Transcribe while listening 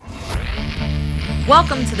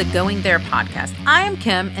Welcome to the Going There podcast. I am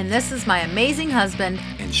Kim, and this is my amazing husband.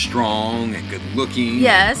 And strong and good looking.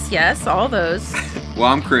 Yes, all those. Well,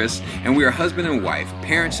 I'm Chris, and we are husband and wife,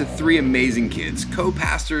 parents of 3 amazing kids,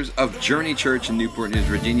 co-pastors of Journey Church in Newport News,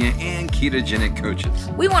 Virginia, and ketogenic coaches.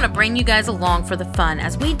 We want to bring you guys along for the fun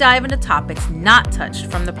as we dive into topics not touched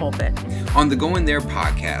from the pulpit. On the Going There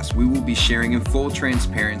podcast, we will be sharing in full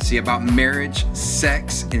transparency about marriage,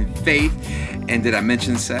 sex, and faith. And did I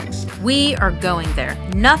mention sex? We are going there.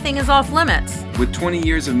 Nothing is off limits. With 20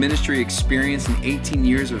 years of ministry experience and 18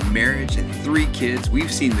 years of marriage and 3 kids,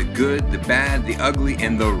 we've seen the good, the bad, the ugly,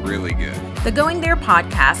 and the really good. The Going There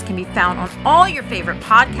podcast can be found on all your favorite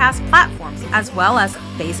podcast platforms, as well as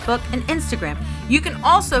Facebook and Instagram. You can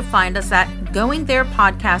also find us at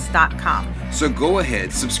goingtherepodcast.com. So go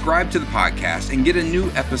ahead, subscribe to the podcast, and get a new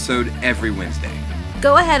episode every Wednesday.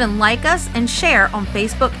 Go ahead and like us and share on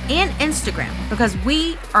Facebook and Instagram because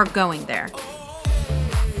we are going there.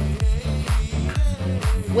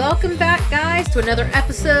 Welcome back, guys, to another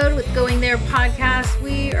episode with Going There podcast.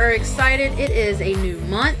 We are excited. It is a new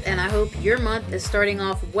month, and I hope your month is starting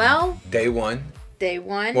off well. Day 1. Day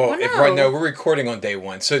 1? Well, no, we're recording on day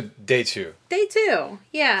 1, so day 2. Day 2,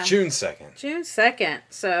 yeah. June 2nd. June 2nd.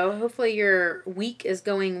 So hopefully your week is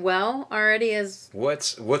going well already.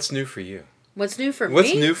 What's new for you? What's new for me?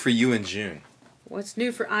 What's new for you in June?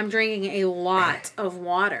 I'm drinking a lot of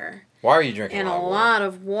water. Why are you drinking and a lot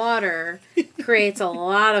of water? And a lot of water creates a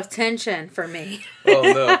lot of tension for me. Oh,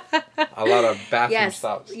 no. A lot of bathroom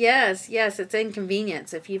stops. Yes. It's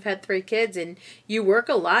inconvenience. If you've had 3 kids and you work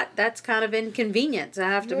a lot, that's kind of inconvenience. I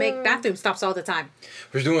have to make bathroom stops all the time.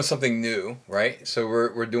 We're doing something new, right? So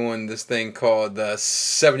we're doing this thing called the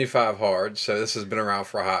 75 Hard. So this has been around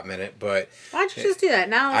for a hot minute, but... Why'd you just do that?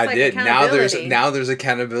 Now it's I like did. accountability. Now there's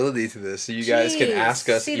accountability to this. So you guys can ask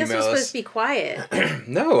us, See, email this was us. supposed to be quiet.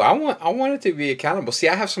 No, I want it to be accountable. See,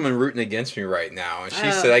 I have someone rooting against me right now, and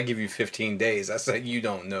she said I give you 15 days. I said you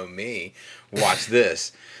don't know me. Watch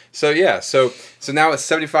this. So yeah, so now it's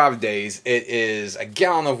 75 days. It is a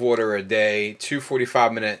gallon of water a day, 2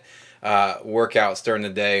 45-minute workouts during the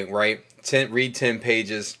day, right? Read 10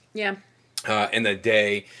 pages. Yeah. In a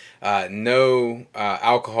day. No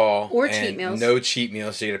alcohol or and cheat meals. No cheat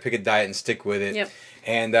meals. So you got to pick a diet and stick with it. Yep.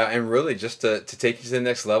 And really just to take you to the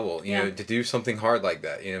next level, you know, to do something hard like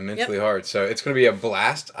that, you know, mentally hard. So it's going to be a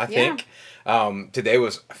blast, I think. Today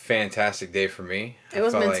was a fantastic day for me. It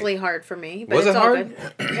was mentally hard for me, but was it's it all hard?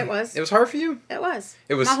 good. It was. It was hard for you? It was.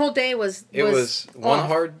 It was. My whole day was. It was one off.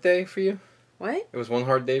 hard day for you? What? It was one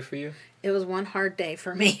hard day for you? It was one hard day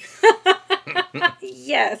for me.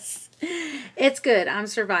 Yes. It's good. I'm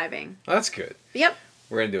surviving. That's good. Yep.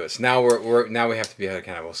 We're gonna do it. So now we have to be held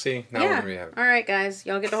accountable. See, now we're gonna be held. All right, guys,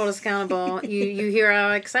 y'all get to hold us accountable. You hear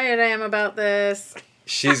how excited I am about this.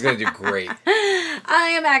 She's gonna do great.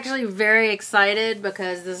 I am actually very excited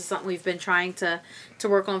because this is something we've been trying to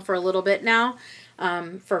work on for a little bit now,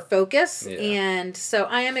 for focus, and so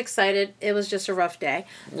I am excited. It was just a rough day,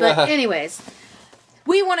 but anyways,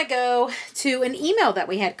 we want to go to an email that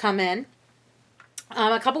we had come in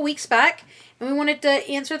a couple weeks back, and we wanted to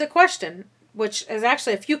answer the question, which is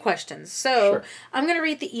actually a few questions. So sure. I'm going to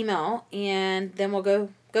read the email, and then we'll go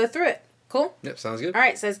through it. Cool? Yep, sounds good. All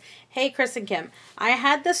right, it says, "Hey, Chris and Kim, I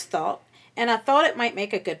had this thought, and I thought it might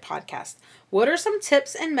make a good podcast. What are some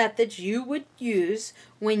tips and methods you would use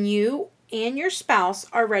when you and your spouse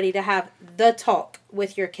are ready to have the talk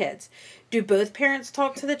with your kids? Do both parents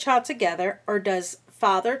talk to the child together, or does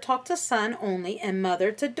father talk to son only and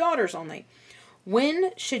mother to daughters only?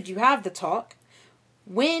 When should you have the talk?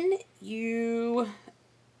 When your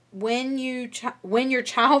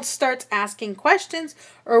child starts asking questions,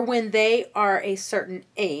 or when they are a certain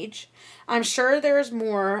age? I'm sure there is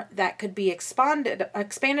more that could be expanded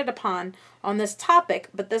upon on this topic,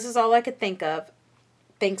 but this is all I could think of.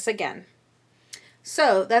 Thanks again."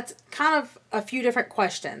 So that's kind of a few different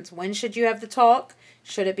questions. When should you have the talk?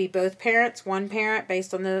 Should it be both parents, one parent,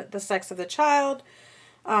 based on the sex of the child?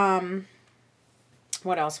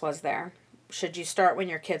 What else was there? Should you start when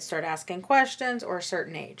your kids start asking questions, or a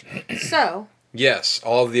certain age? So. Yes,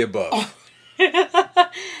 all of the above.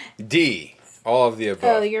 D, all of the above.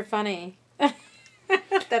 Oh, you're funny.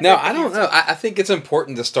 No, I don't know. I think it's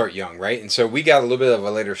important to start young, right? And so we got a little bit of a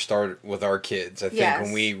later start with our kids. I think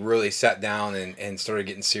when we really sat down and started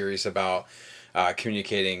getting serious about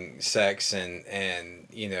communicating sex and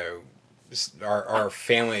you know, our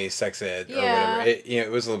family sex ed or whatever. It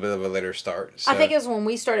was a little bit of a later start. So. I think it was when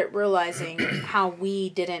we started realizing how we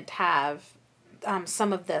didn't have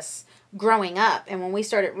some of this growing up, and when we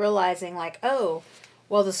started realizing like, oh,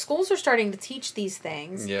 Well, the schools are starting to teach these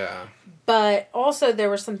things. Yeah. But also there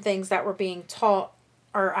were some things that were being taught,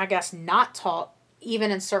 or I guess not taught,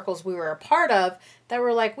 even in circles we were a part of, that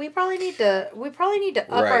were like, we probably need to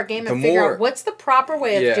up our game and figure out what's the proper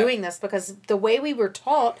way of doing this, because the way we were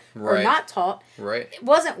taught or not taught,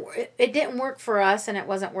 it didn't work for us, and it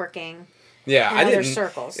wasn't working. Yeah, I didn't.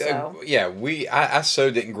 Circles. So. I so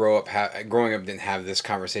didn't growing up didn't have this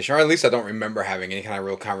conversation, or at least I don't remember having any kind of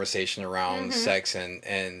real conversation around sex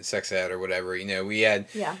and sex ed or whatever. You know, we had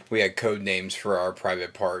code names for our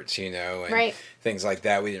private parts, you know, and things like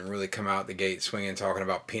that. We didn't really come out the gate swinging talking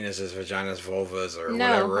about penises, vaginas, vulvas, or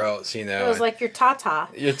whatever else. You know, it was like your tata.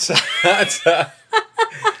 Your tata.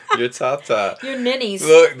 Your tata. Your ninnies.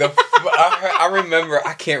 Look, I remember,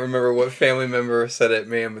 I can't remember what family member said it,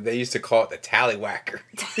 man, but they used to call it the tallywhacker.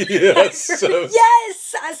 Yes,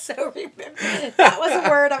 I so remember. That was a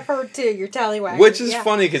word I've heard too, your tallywhacker. Which is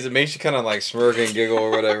funny because it makes you kind of like smirk and giggle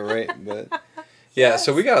or whatever, right? But yeah,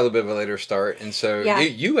 so we got a little bit of a later start, and so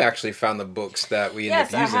you actually found the books that we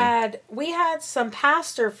ended up using. We had some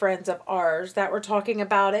pastor friends of ours that were talking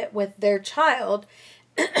about it with their child.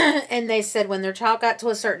 And they said when their child got to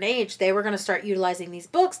a certain age, they were going to start utilizing these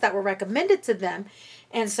books that were recommended to them.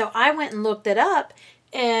 And so I went and looked it up,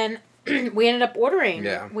 and we ended up ordering.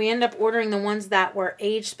 Yeah. We ended up ordering the ones that were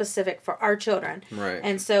age specific for our children. Right.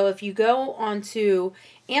 And so if you go onto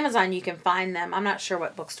Amazon, you can find them. I'm not sure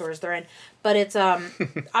what bookstores they're in, but it's I'll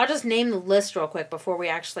just name the list real quick before we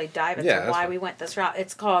actually dive into why we went this route.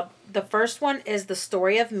 It's called, the first one is The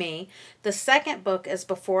Story of Me. The second book is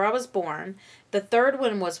Before I Was Born. The third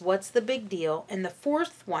one was What's the Big Deal? And the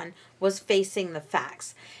fourth one was Facing the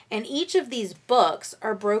Facts. And each of these books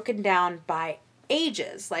are broken down by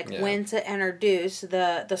ages, like when to introduce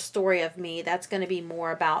the story of me. That's going to be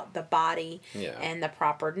more about the body and the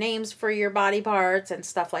proper names for your body parts and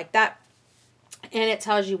stuff like that. And it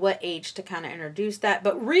tells you what age to kind of introduce that.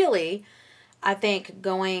 But really, I think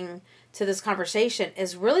going to this conversation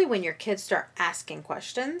is really when your kids start asking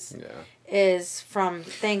questions. Is from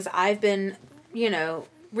things I've been,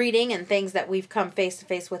 reading and things that we've come face to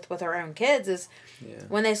face with our own kids, is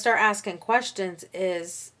when they start asking questions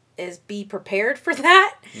is be prepared for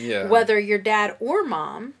that. Whether you're dad or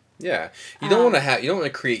mom. Yeah. You don't want to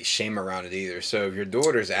create shame around it either. So if your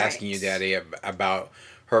daughter's asking you, Daddy, about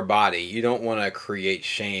her body, you don't want to create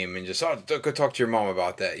shame and just go talk to your mom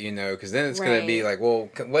about that, because then it's going to be like, well,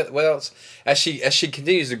 what else? As she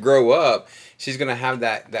continues to grow up, she's going to have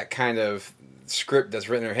that kind of script that's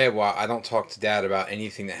written in her head. Well, I don't talk to Dad about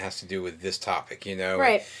anything that has to do with this topic,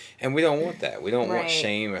 Right. And we don't want that. We don't want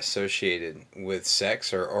shame associated with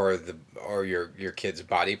sex or your kid's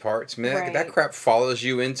body parts. Man, that crap follows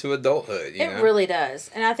you into adulthood. It really does,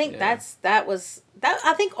 and I think that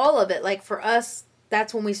I think all of it, like for us.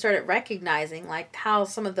 That's when we started recognizing like how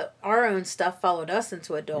some of our own stuff followed us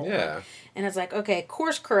into adulthood. Yeah. And it's like, okay,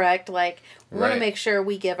 course correct. Like we want to make sure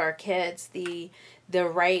we give our kids the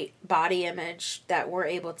right body image that we're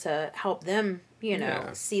able to help them,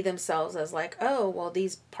 see themselves as like, oh, well,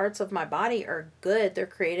 these parts of my body are good. They're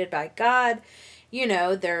created by God.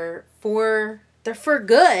 They're for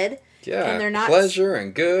good. Yeah. And they're not pleasure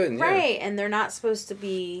and good. And, right. And they're not supposed to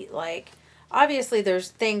be like, obviously, there's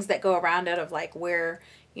things that go around it of like where,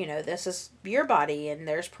 this is your body and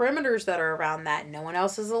there's perimeters that are around that. No one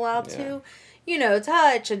else is allowed to,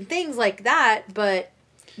 touch and things like that. But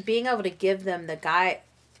being able to give them the guide,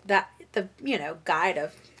 guide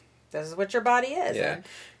of this is what your body is. Yeah. And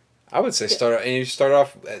I would say start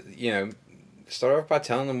off by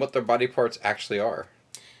telling them what their body parts actually are.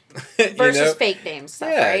 Versus fake names stuff,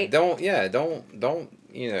 right? Don't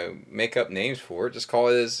make up names for it. Just call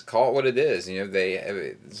it what it is.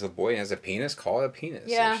 It's a boy has a penis, call it a penis.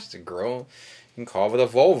 Yeah. If it's a girl, you can call it a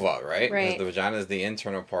vulva, right? Right. The vagina is the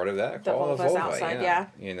internal part of that. Call it a vulva. Outside,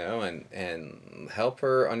 And help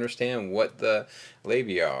her understand what the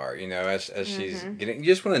labia are, as she's getting. You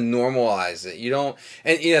just want to normalize it. You don't,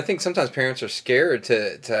 and I think sometimes parents are scared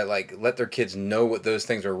to like let their kids know what those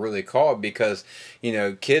things are really called, because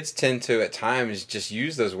kids tend to at times just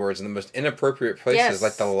use those words in the most inappropriate places,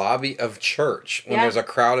 like the lobby of church when there's a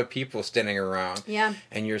crowd of people standing around. Yeah.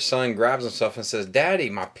 And your son grabs himself and says, "Daddy,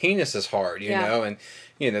 my penis is hard," and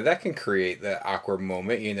that can create that awkward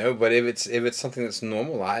moment, but if it's something that's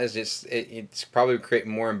normalized, it's probably create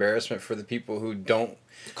more embarrassment for the people who don't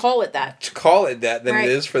call it that than it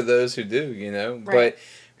is for those who do, Right.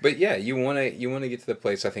 But yeah, you want to get to the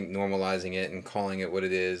place, I think, normalizing it and calling it what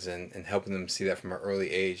it is, and helping them see that from an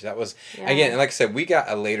early age. That was again, like I said, we got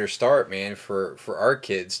a later start, man, for our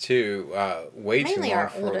kids too. Way Mainly too long our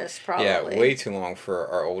for oldest, probably. yeah, way too long for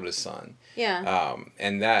our oldest son. Yeah.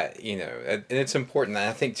 And that and it's important. And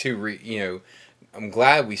I think too, I'm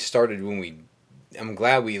glad we started when we. I'm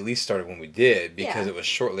glad we at least started when we did, because it was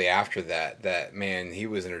shortly after that man, he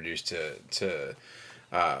was introduced to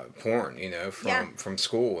porn, from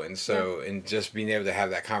school, and so and just being able to have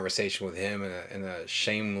that conversation with him in a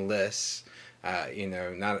shameless,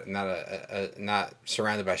 not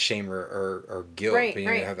surrounded by shame or guilt, being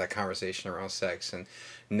able to have that conversation around sex, and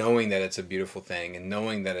knowing that it's a beautiful thing, and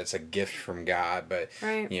knowing that it's a gift from God, but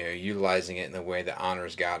utilizing it in a way that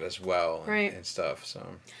honors God as well, and stuff. So.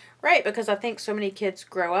 Right, because I think so many kids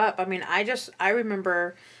grow up. I mean, I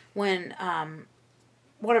remember when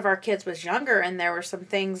one of our kids was younger, and there were some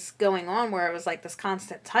things going on where it was like this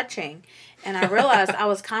constant touching, and I realized I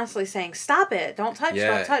was constantly saying, "Stop it! Don't touch!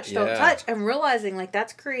 Don't touch! Don't touch!" And realizing like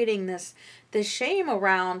that's creating this shame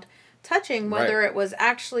around touching, whether it was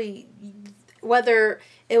actually whether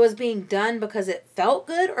it was being done because it felt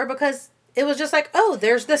good or because it was just like, oh,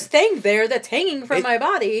 there's this thing there that's hanging from my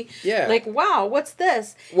body. Yeah. Like, wow, what's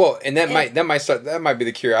this? Well, and that might be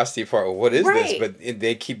the curiosity part. Well, what is this? But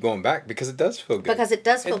they keep going back because it does feel good. Because it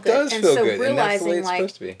does feel good. It does feel good. Realizing, and that's the way it's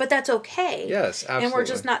supposed to be. But that's okay. Yes, absolutely. And we're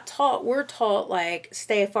just not taught. We're taught like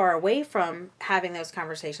stay far away from having those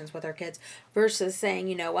conversations with our kids versus saying,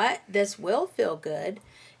 you know what, this will feel good.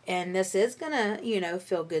 And this is going to,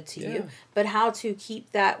 feel good to you. But how to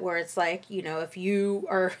keep that where it's like, if you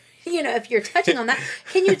are... if you're touching on that,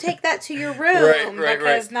 can you take that to your room?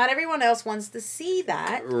 Because not everyone else wants to see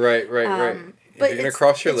that. Right. But if you're going to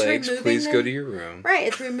cross your legs, please go to your room. Right.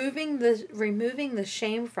 It's removing the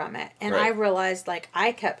shame from it. And I realized, like,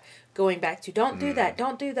 I kept going back to, don't do that,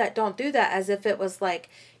 don't do that, don't do that, as if it was like,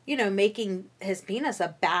 making his penis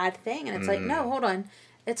a bad thing. And it's like, no, hold on.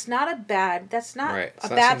 It's not a bad, that's not a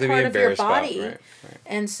bad part of your body. Right.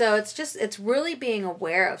 And so it's really being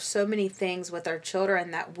aware of so many things with our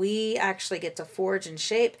children that we actually get to forge and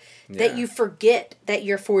shape that you forget that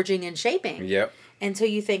you're forging and shaping. Yep. Until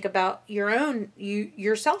you think about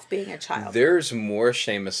yourself being a child. There's more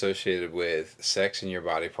shame associated with sex and your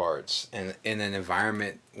body parts and in an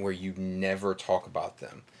environment where you never talk about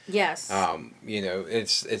them. Yes.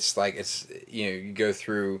 It's like you go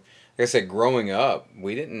through. Like I said, growing up,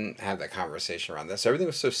 we didn't have that conversation around this. Everything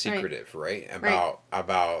was so secretive, right?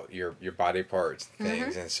 About your body parts and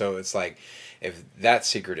things. And so it's like, if that's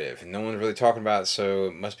secretive and no one's really talking about it, so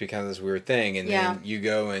it must be kind of this weird thing. And then you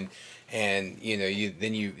go and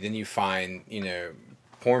you find,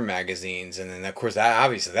 porn magazines, and then of course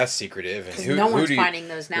that's secretive. And no one's finding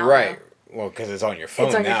those now. Right. Well, because it's on your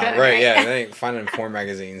phone now. Your phone, right. Yeah. They ain't finding porn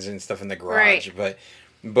magazines and stuff in the garage. Right.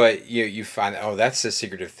 But you find, that's a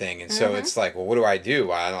secretive thing, and so it's like, well, what do I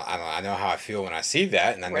do? I know how I feel when I see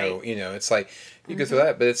that, and I know, it's like you go through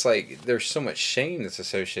that, but it's like there's so much shame that's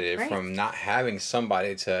associated from not having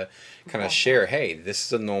somebody to kind of share. Hey, this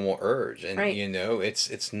is a normal urge, and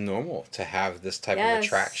it's normal to have this type of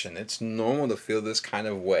attraction. It's normal to feel this kind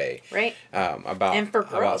of way, about and for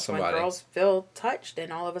girls, about somebody. When girls feel touched,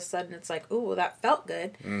 and all of a sudden it's like, ooh, that felt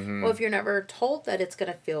good. Mm-hmm. Well, if you're never told that it's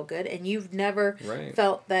going to feel good, and you've never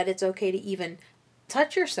felt that it's okay to even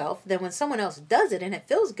touch yourself, then when someone else does it and it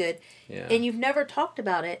feels good, and you've never talked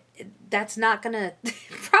about it, that's not gonna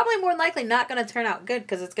probably more than likely not gonna turn out good,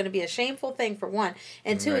 because it's gonna be a shameful thing for one,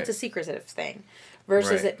 and two, it's a secretive thing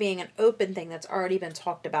versus it being an open thing that's already been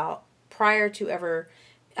talked about prior to ever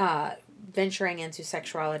venturing into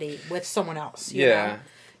sexuality with someone else. You know?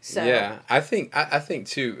 So I think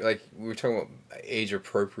too, like we were talking about age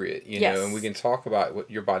appropriate, and we can talk about what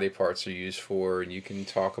your body parts are used for, and you can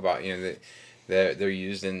talk about that they're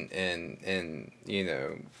used in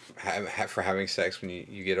for having sex when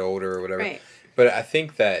you get older or whatever. Right. But I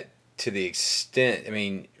think that to the extent, I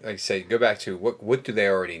mean, like I said, go back to what do they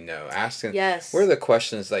already know? Asking, what are the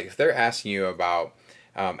questions, like if they're asking you about,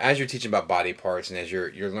 as you're teaching about body parts and as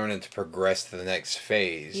you're learning to progress to the next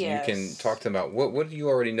phase, you can talk to them about what do you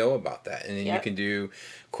already know about that, and then you can do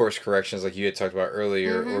course corrections like you had talked about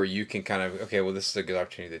earlier, or you can kind of, okay, well, this is a good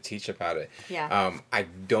opportunity to teach about it. I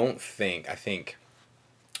think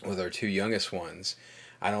with our two youngest ones,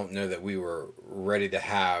 I don't know that we were ready to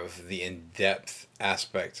have the in-depth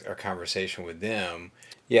aspect or conversation with them.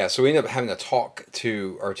 So we ended up having to talk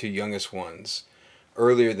to our two youngest ones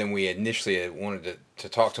earlier than we initially had wanted to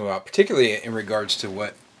talk to them about, particularly in regards to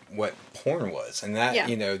what porn was. And that,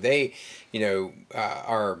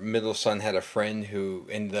 our middle son had a friend who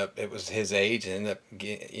ended up, it was his age, and ended up,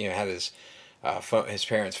 had his his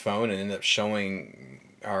parents' phone and ended up showing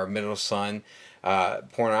our middle son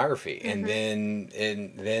pornography, and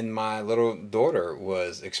then my little daughter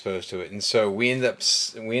was exposed to it, and so we ended up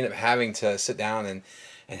having to sit down and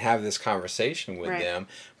have this conversation with them.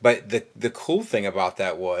 But the cool thing about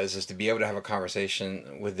that is to be able to have a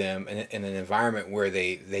conversation with them in an environment where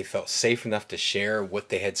they felt safe enough to share what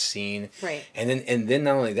they had seen, and then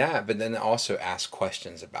not only that, but then also ask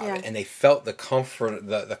questions about it, and they felt the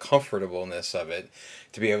comfortableness of it,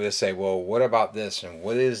 to be able to say, well, what about this, and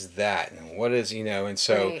what is that, and what is, and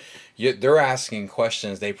so they're asking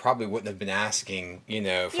questions they probably wouldn't have been asking,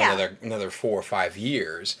 for another 4 or 5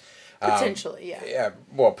 years. Potentially, yeah. Yeah,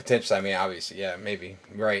 well, potentially. I mean, obviously, yeah, maybe,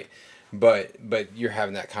 right. But you're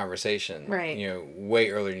having that conversation, way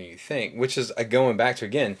earlier than you think, which is going back to,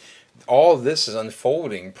 again, all of this is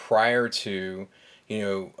unfolding prior to,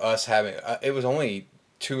 us having. It was only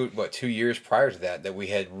 2 years prior to that we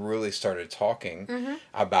had really started talking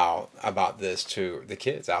about this to the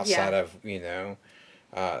kids outside of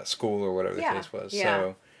school or whatever the case was.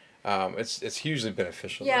 So. It's hugely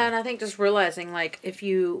beneficial. Yeah, and I think just realizing, like,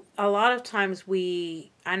 a lot of times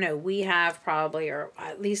I know we have probably, or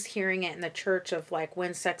at least hearing it in the church of, like,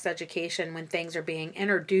 when things are being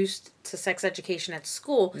introduced to sex education at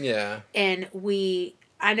school. Yeah. And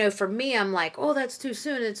I know for me, I'm like, oh, that's too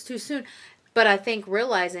soon, it's too soon. But I think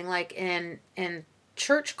realizing, like, in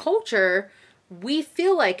church culture, we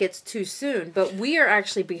feel like it's too soon, but we are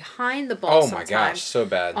actually behind the ball sometimes. Oh my gosh, so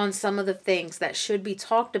bad. On some of the things that should be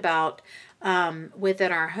talked about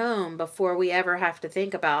within our home before we ever have to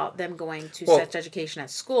think about them going to sex education at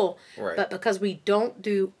school. Right. But because we don't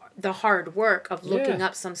do the hard work of looking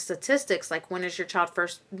up some statistics, like when is your child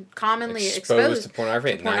first commonly exposed to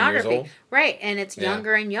pornography at 9 years old? Right, and it's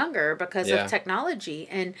younger and younger because of technology.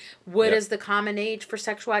 And what is the common age for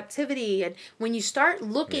sexual activity? And when you start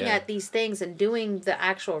looking at these things and doing the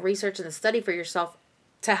actual research and the study for yourself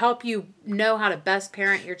to help you know how to best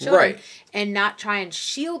parent your children and not try and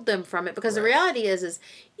shield them from it, because the reality is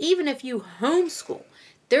even if you homeschool,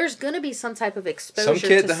 there's going to be some type of exposure. Some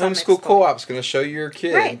kid, the homeschool co-op's going to show your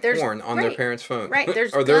kid porn on their parents' phone. Right.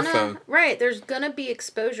 Or their phone. Right. There's going to be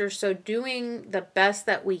exposure. So doing the best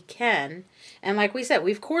that we can, and like we said,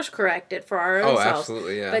 we've course corrected for our own selves.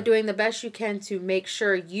 Absolutely, yeah. But doing the best you can to make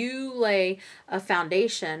sure you lay a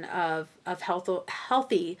foundation of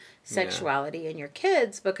healthy sexuality in your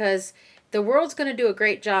kids, because the world's going to do a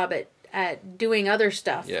great job at doing other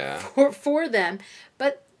stuff for them.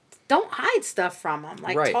 But don't hide stuff from them.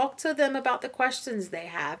 Like, talk to them about the questions they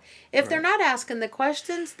have. If they're not asking the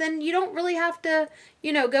questions, then you don't really have to,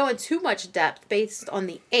 go in too much depth based on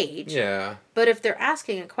the age. Yeah. But if they're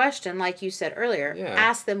asking a question, like you said earlier,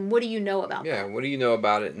 ask them, what do you know about that? Yeah, what do you know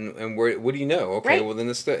about it, and what do you know? Okay, well, then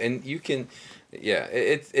it's and you can,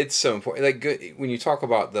 it's so important. Like, good, when you talk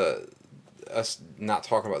about us not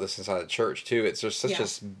talking about this inside the church, too, it's just such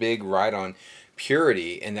a big right on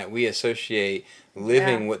purity, and that we associate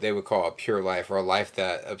living what they would call a pure life, or a life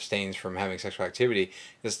that abstains from having sexual activity.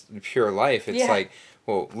 This pure life, it's like,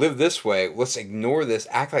 well, live this way, let's ignore this,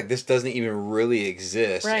 act like this doesn't even really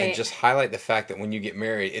exist, and just highlight the fact that when you get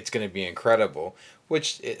married, it's going to be incredible,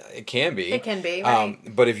 which it can be. It can be, right.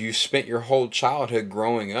 But if you spent your whole childhood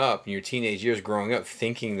growing up, and your teenage years growing up,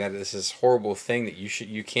 thinking that this is horrible thing that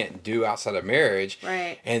you can't do outside of marriage,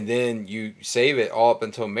 and then you save it all up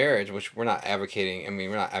until marriage, which we're not advocating. I mean,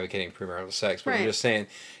 we're not advocating premarital sex, but we're just saying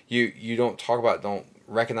you don't talk about it, don't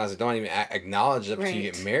recognize it, don't even acknowledge it until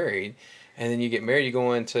you get married. And then you get married, you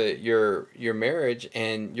go into your marriage,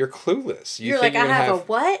 and you're clueless. You're like, I have a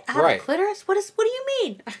what? I have a clitoris? What do you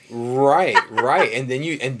mean? Right. And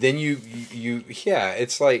then you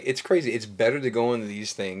it's like, it's crazy. It's better to go into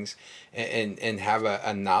these things and have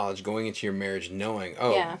a knowledge going into your marriage, knowing,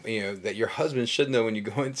 that your husband should know when you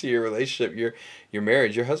go into your relationship, your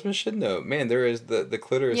marriage, your husband should know, man, there is the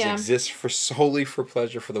clitoris exists solely for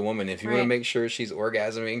pleasure for the woman. If you want to make sure she's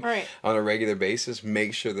orgasming on a regular basis,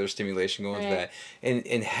 make sure there's stimulation going to that.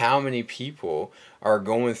 And how many people are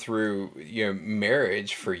going through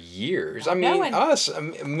marriage for years? I mean,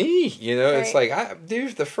 me, it's like,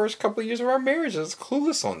 the first couple of years of our marriage, I was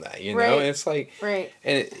clueless on that, and it's like,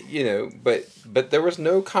 and but there was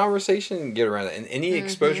no conversation to get around it, and any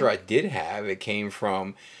exposure I did have, it came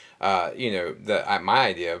from my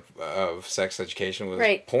idea of sex education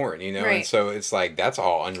was porn, and so it's like, that's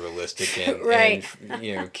all unrealistic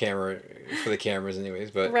and camera for the cameras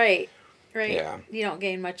anyways, but yeah, you don't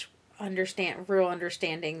gain much real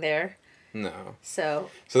understanding there. No. So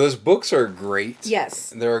those books are great. Yes.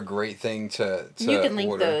 They're a great thing to you can link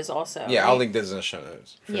order. those also. Yeah, I'll link those in the show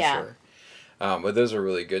notes for sure. But those are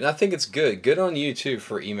really good. And I think it's good. Good on you too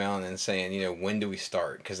for emailing and saying, when do we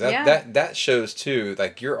start? Because that shows too,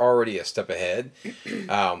 like you're already a step ahead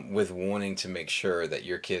with wanting to make sure that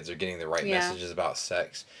your kids are getting the right messages about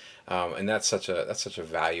sex. And that's such a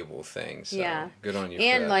valuable thing. So good on you.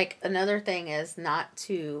 And like another thing is not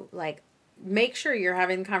to like make sure you're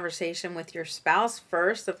having a conversation with your spouse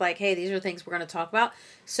first of like, hey, these are things we're going to talk about.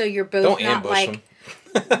 So you're both don't not like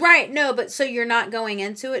them. Right, no, but so you're not going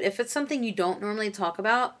into it. If it's something you don't normally talk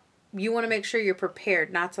about, you want to make sure you're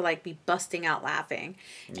prepared not to like be busting out laughing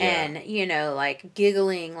and like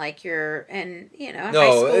giggling like you're in high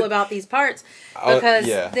school about these parts, because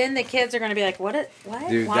then the kids are going to be like, what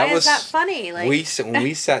Dude, why is that funny? Like when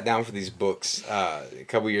we sat down for these books a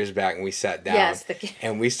couple years back, and we sat down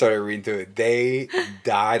and we started reading through it, they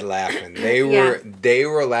died laughing. They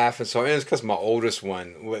were laughing. So it was because my oldest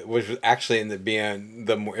one, which actually ended up being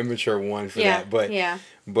the more immature one for that,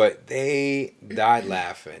 but they died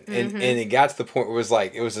laughing. And it got to the point where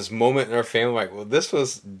it was this moment in our family like, well, this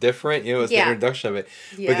was different. It's the introduction of it.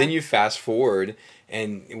 Yeah. But then you fast forward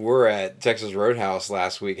and we're at Texas Roadhouse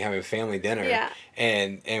last week having family dinner. Yeah.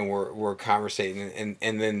 And we're conversating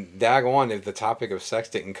and then daggone if the topic of sex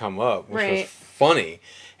didn't come up, which was funny.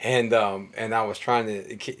 And I was trying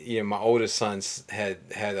to, my oldest son had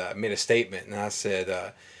made a statement, and I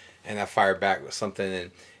said, and I fired back with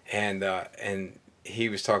something, and he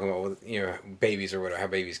was talking about, babies or whatever, how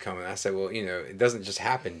babies come. And I said, well, it doesn't just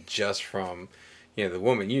happen just from, the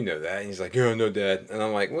woman, that. And he's like, yeah, no, Dad. And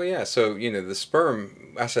I'm like, well, yeah. So, the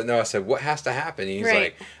sperm, I said, no, what has to happen? And he's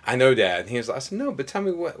like, I know, Dad. And he was like, I said, no, but tell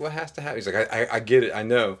me what has to happen. He's like, I get it. I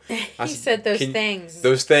know. He said those things.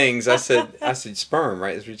 Those things. I said, sperm,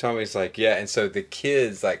 right? That's what you told me. He's like, yeah. And so the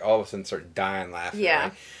kids, like, all of a sudden start dying laughing. Yeah.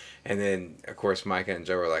 Right? And then, of course, Micah and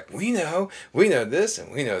Joe were like, we know this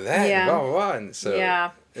and we know that, and blah, blah, blah. And so it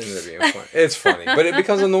ended up being fun. It's funny. But it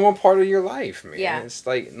becomes a normal part of your life, man. Yeah. It's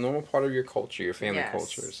like a normal part of your culture, your family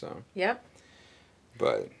culture. So. Yep.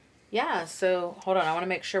 But. Yeah, so hold on. I want to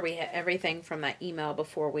make sure we hit everything from that email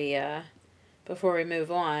before we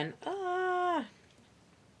move on.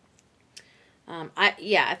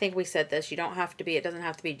 I think we said this. It doesn't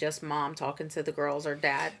have to be just mom talking to the girls or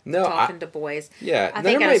dad talking to boys. Yeah, I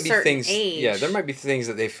think at a certain age. Yeah, there might be things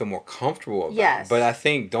that they feel more comfortable about. Yes. But I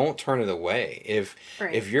think don't turn it away. If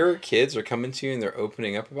your kids are coming to you and they're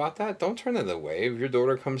opening up about that, don't turn it away. If your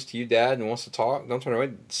daughter comes to you, Dad, and wants to talk, don't turn it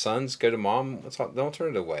away. Sons go to Mom, don't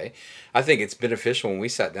turn it away. I think it's beneficial when we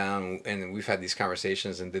sat down and we've had these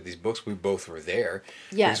conversations and did these books, we both were there.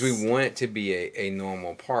 Yes. Because we want it to be a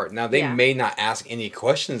normal part. Now, they may not ask any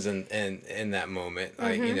questions in that moment,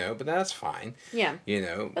 but that's fine. Yeah.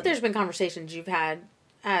 But there's been conversations you've had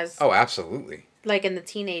as... Oh, absolutely. Like in the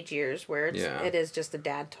teenage years where it is just a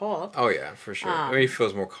dad talk. Oh, yeah, for sure. He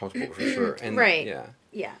feels more comfortable for sure. And, right. Yeah.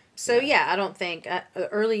 Yeah. So, I don't think...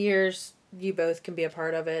 early years, you both can be a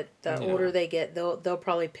part of it. The older they get, they'll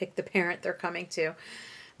probably pick the parent they're coming to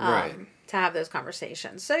have those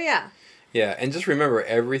conversations. So, yeah. Yeah, and just remember,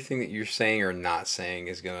 everything that you're saying or not saying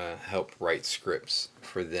is going to help write scripts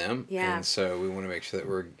for them. Yeah. And so we want to make sure that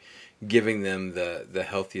we're giving them the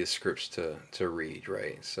healthiest scripts to read,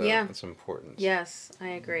 right? So that's important. Yes, I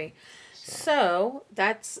agree. So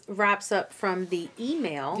that wraps up from the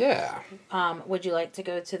email. Yeah. Would you like to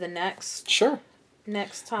go to the next? Sure.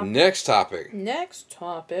 Next topic. Next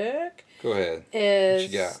topic. Go ahead.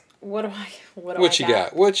 What you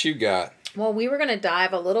got? What you got? Well, we were going to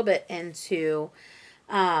dive a little bit into,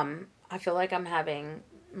 I feel like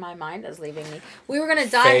my mind is leaving me. We were going to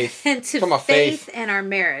dive into faith and our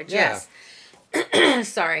marriage. Yeah. Yes.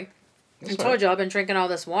 Sorry. I told you I've been drinking all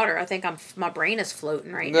this water. I think my brain is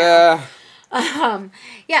floating right now.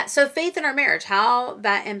 So faith in our marriage, how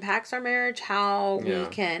that impacts our marriage, how we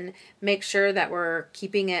can make sure that we're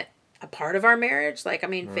keeping it a part of our marriage. Like,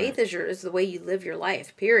 faith is the way you live your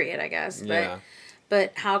life, period, I guess.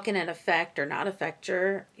 But how can it affect or not affect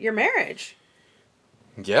your marriage?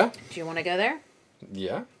 Yeah. Do you want to go there?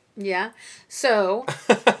 Yeah. Yeah. So.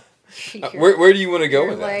 Where do you want to go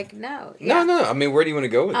with that? Like, no. Yeah. No. Where do you want to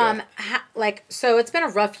go with that? So it's been a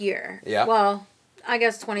rough year. Yeah. Well, I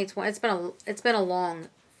guess 2020. It's been a long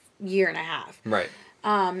year and a half. Right.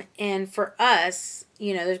 And for us,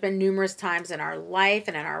 there's been numerous times in our life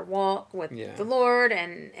and in our walk with the Lord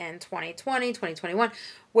and 2020, 2021,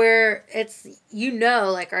 where it's,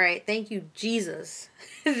 like, all right, thank you, Jesus,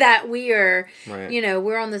 that we are,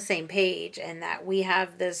 we're on the same page and that we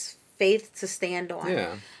have this faith to stand on.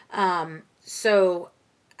 Yeah. So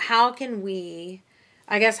how can we,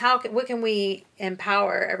 what can we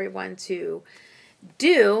empower everyone to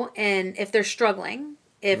do? And if they're struggling,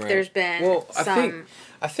 if there's been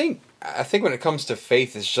I think when it comes to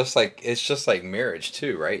faith, it's just like marriage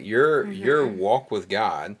too, right? Your walk with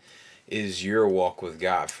God is your walk with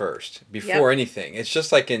God first before anything. It's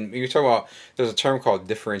just like you're talking about. There's a term called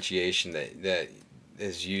differentiation that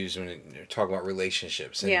is used when you're talking about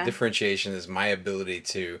relationships, and differentiation is my ability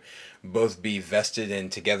to both be vested in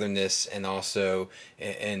togetherness and also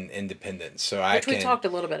in independence. So we talked a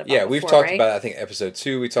little bit about. Yeah, we've talked about it. I think episode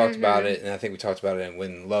 2 we talked about it, and I think we talked about it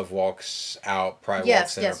when love walks out, pride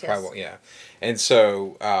walks in. Yeah, and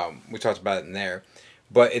so we talked about it in there.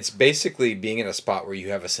 But it's basically being in a spot where you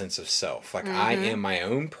have a sense of self. Like I am my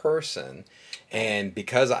own person. And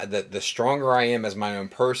because the stronger I am as my own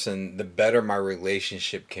person, the better my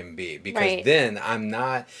relationship can be. Because then I'm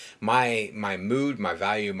not, my mood, my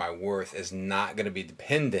value, my worth is not going to be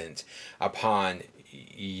dependent upon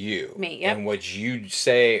you. Me, and what you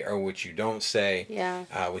say or what you don't say. Yeah.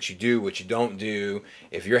 What you do, what you don't do.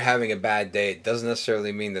 If you're having a bad day, it doesn't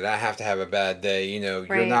necessarily mean that I have to have a bad day.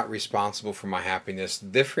 You're not responsible for my happiness.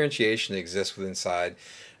 Differentiation exists within inside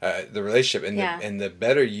the relationship, and the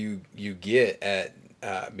better you get at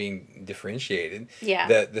being differentiated,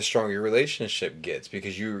 the stronger your relationship gets,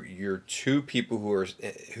 because you're two people who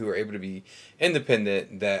are able to be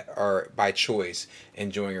independent, that are by choice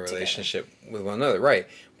enjoying a relationship with one another, right?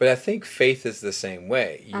 But I think faith is the same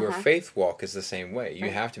way. Your faith walk is the same way. You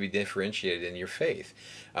have to be differentiated in your faith.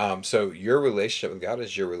 So your relationship with God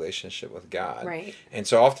is your relationship with God. Right. And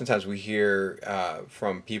so oftentimes we hear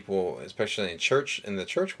from people, especially in the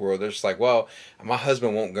church world, they're just like, well, my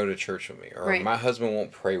husband won't go to church with me, or my husband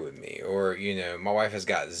won't pray with me, or, my wife has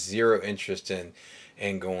got zero interest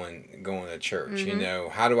in going to church.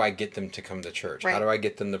 How do I get them to come to church? How do I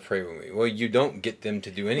get them to pray with me? Well, you don't get them to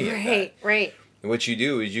do any of that. Right. What you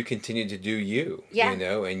do is you continue to do you, yeah.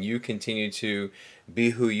 And you continue to be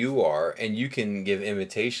who you are, and you can give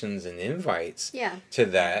invitations and invites to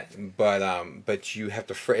that. But you have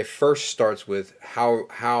to, it first starts with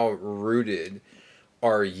how rooted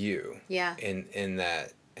are you in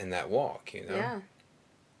that walk, Yeah,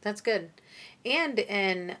 that's good.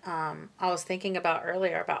 And I was thinking about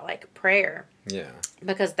earlier about like prayer. Yeah.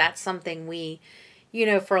 Because that's something we,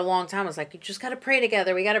 for a long time was like, you just got to pray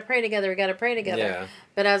together. We got to pray together. We got to pray together. Yeah.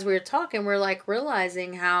 But as we were talking, we're like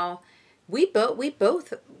realizing how we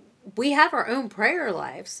have our own prayer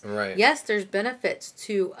lives. Right. Yes, there's benefits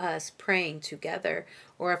to us praying together.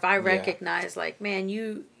 Or if I recognize like, man,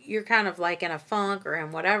 you're kind of like in a funk or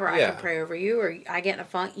in whatever, I can pray over you, or I get in a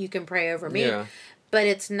funk, you can pray over me. Yeah. But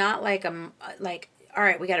it's not like all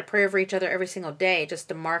right, we got to pray over each other every single day just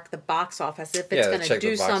to mark the box off as if it's going to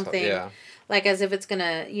do something. Like as if it's going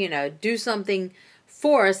to, do something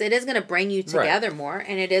for us. It is going to bring you together more,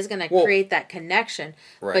 and it is going to create that connection.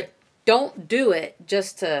 Right. But don't do it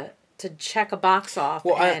just to check a box off.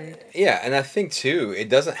 Well, and I think too, it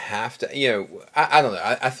doesn't have to. I don't know.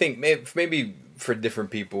 I think maybe for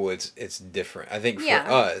different people, it's different. I think for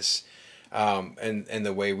us, and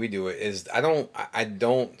the way we do it is, I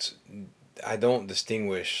don't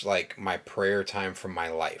distinguish like my prayer time from my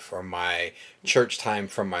life, or my church time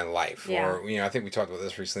from my life. Or, I think we talked about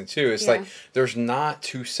this recently too. It's like, there's not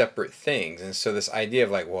two separate things. And so this idea of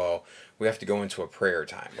like, well, we have to go into a prayer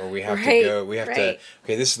time, or we have to okay,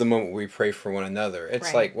 this is the moment we pray for one another.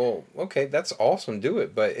 It's like, well, okay, that's awesome, do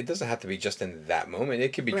it, but it doesn't have to be just in that moment.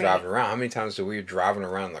 It could be driving around. How many times do we driving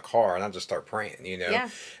around in the car and I just start praying,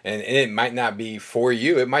 and it might not be for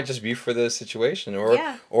you, it might just be for the situation, or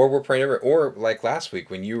we're praying over it. Or like last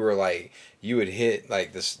week when you were like, you had hit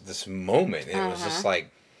like this moment, and it was just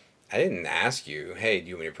like, I didn't ask you, hey, do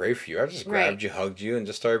you want me to pray for you? I just grabbed you, hugged you, and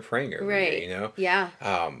just started praying over you, Yeah.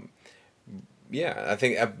 Yeah, I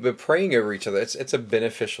think but praying over each other, it's a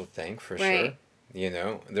beneficial thing for sure.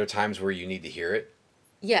 There are times where you need to hear it.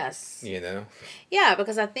 Yes. Yeah,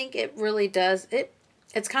 because I think it really does.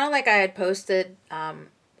 It's kind of like I had posted,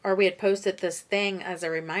 or we had posted this thing as a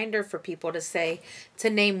reminder for people to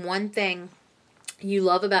name one thing you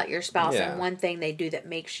love about your spouse and one thing they do that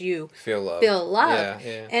makes you feel loved.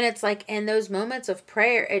 Yeah. And it's like in those moments of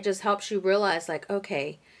prayer, it just helps you realize like,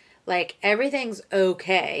 okay, like everything's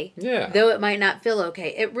okay. Yeah. Though it might not feel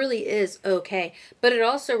okay. It really is okay. But it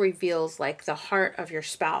also reveals like the heart of your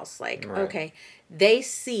spouse. Like, okay, they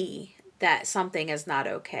see that something is not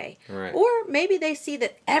okay. Right. Or maybe they see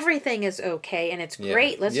that everything is okay and it's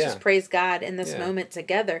great. Let's just praise God in this moment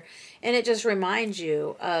together. And it just reminds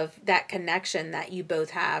you of that connection that you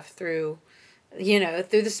both have through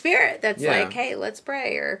the Spirit. That's like, hey, let's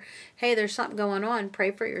pray, or hey, there's something going on.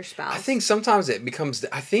 Pray for your spouse. I think sometimes it becomes.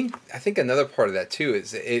 I think another part of that too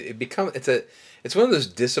is it becomes. it's one of those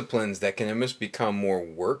disciplines that can almost become more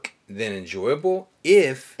work than enjoyable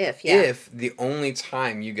if the only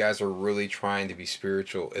time you guys are really trying to be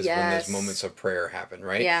spiritual is when those moments of prayer happen,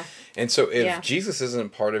 right? Yeah. And so if Jesus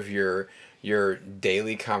isn't part of your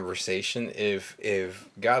daily conversation, if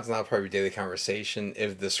God's not part of your daily conversation,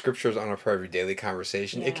 if the scriptures aren't a part of your daily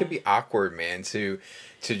conversation, it can be awkward, man, to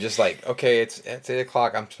just like, okay, it's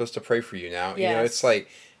 8:00, I'm supposed to pray for you now. You know, it's like,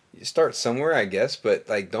 you start somewhere, I guess, but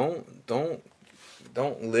like don't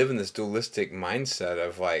live in this dualistic mindset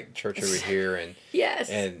of like church over here and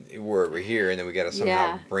and we're over here, and then we got to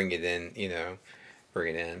somehow bring it in,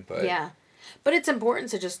 but it's important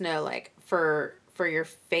to just know, like, for your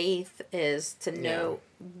faith is to know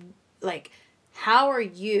like, how are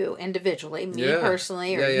you individually, me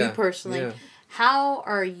personally, or you personally, how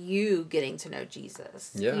are you getting to know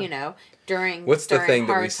Jesus? You know, during what's the thing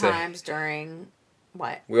hard that we times, say? during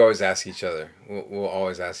what? We always ask each other. We'll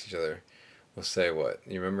always ask each other. We'll say what?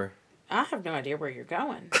 You remember? I have no idea where you're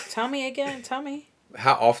going. Tell me again. Tell me.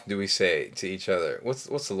 How often do we say to each other, what's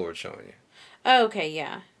the Lord showing you? Oh, okay,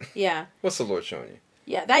 yeah. What's the Lord showing you?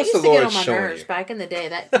 Yeah, that used to get on my nerves back in the day.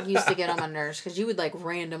 That used to get on my nerves because you would like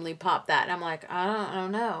randomly pop that, and I'm like, I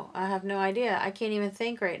don't know. I have no idea. I can't even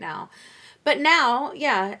think right now. But now,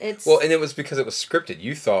 it's... Well, and it was because it was scripted.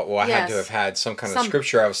 You thought, well, I had to have had some kind of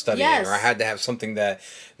scripture I was studying, or I had to have something that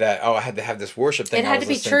I had to have this worship thing I was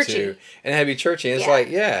listening to. And it had to be churchy. And it's like,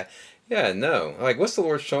 no. Like, what's the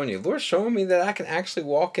Lord showing you? The Lord's showing me that I can actually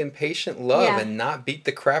walk in patient love and not beat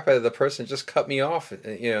the crap out of the person, just cut me off.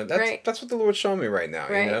 You know, that's what the Lord's showing me right now,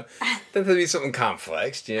 you know? Doesn't have to be something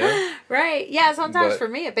complex, you know? Right. Yeah, sometimes for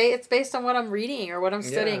me, it's based on what I'm reading or what I'm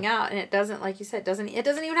studying out, and it doesn't, like you said, it doesn't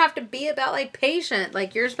even have to be about, like, patient.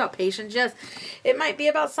 Like, yours about patience, it might be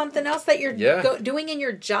about something else that you're doing in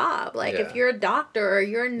your job. Like, if you're a doctor, or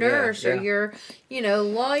you're a nurse, or you're, you know,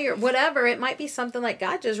 lawyer, whatever, it might be something like,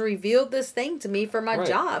 God just revealed this thing to me for my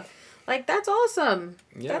job. Like, that's awesome.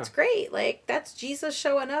 That's great. Like, that's Jesus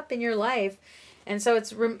showing up in your life. And so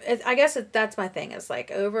I guess that's my thing, is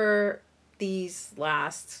like, over these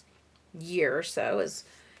last year or so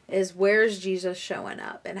is where's Jesus showing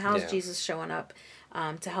up, and how's Jesus showing up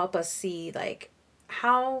to help us see, like,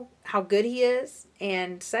 how good he is.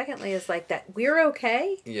 And secondly is like that we're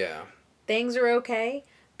okay. Things are okay.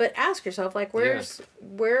 But ask yourself, like, where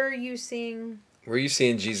are you seeing... Where are you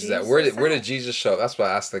seeing Jesus at? Where did Jesus show up? That's what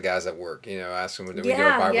I ask the guys at work. You know, ask them when we do a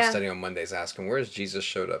Bible study on Mondays. Ask them, where's Jesus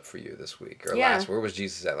showed up for you this week or last? Where was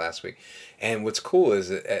Jesus at last week? And what's cool is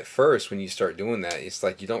that at first when you start doing that, it's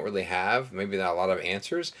like you don't really have maybe not a lot of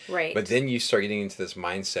answers. Right. But then you start getting into this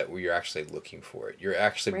mindset where you're actually looking for it. You're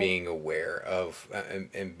actually being aware of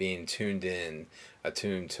and being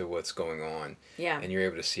attuned to what's going on. Yeah. And you're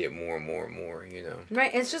able to see it more and more and more, you know. Right.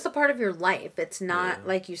 It's just a part of your life. It's not,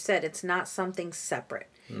 like you said, it's not something separate.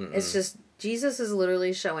 Mm-mm. It's just, Jesus is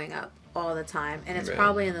literally showing up all the time. And it's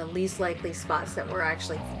probably in the least likely spots that we're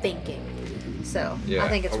actually thinking. So, I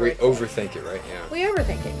think it's really cool. Overthink it, right? Yeah. We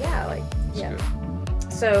overthink it, Good.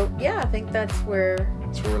 So, I think that's where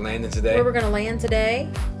we're landing today. Where we're going to land today.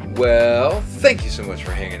 Well, thank you so much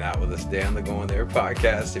for hanging out with us today on the Going There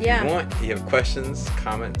podcast. If you have questions,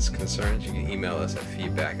 comments, concerns, you can email us at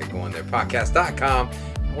feedback@goingtherepodcast.com.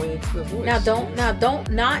 Now don't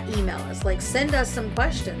not email us. Like, send us some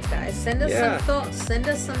questions, guys. Send us some thoughts. Send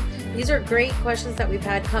us some. These are great questions that we've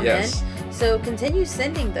had come in. So continue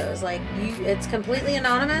sending those. Like, it's completely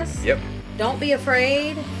anonymous. Yep. Don't be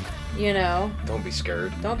afraid. You know. Don't be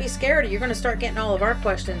scared. Don't be scared. You're going to start getting all of our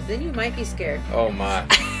questions. Then you might be scared. Oh, my.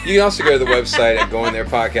 You can also go to the website at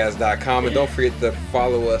goingtherepodcast.com. And don't forget to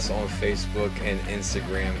follow us on Facebook and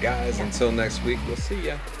Instagram. Guys, until next week, we'll see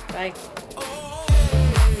ya. Bye.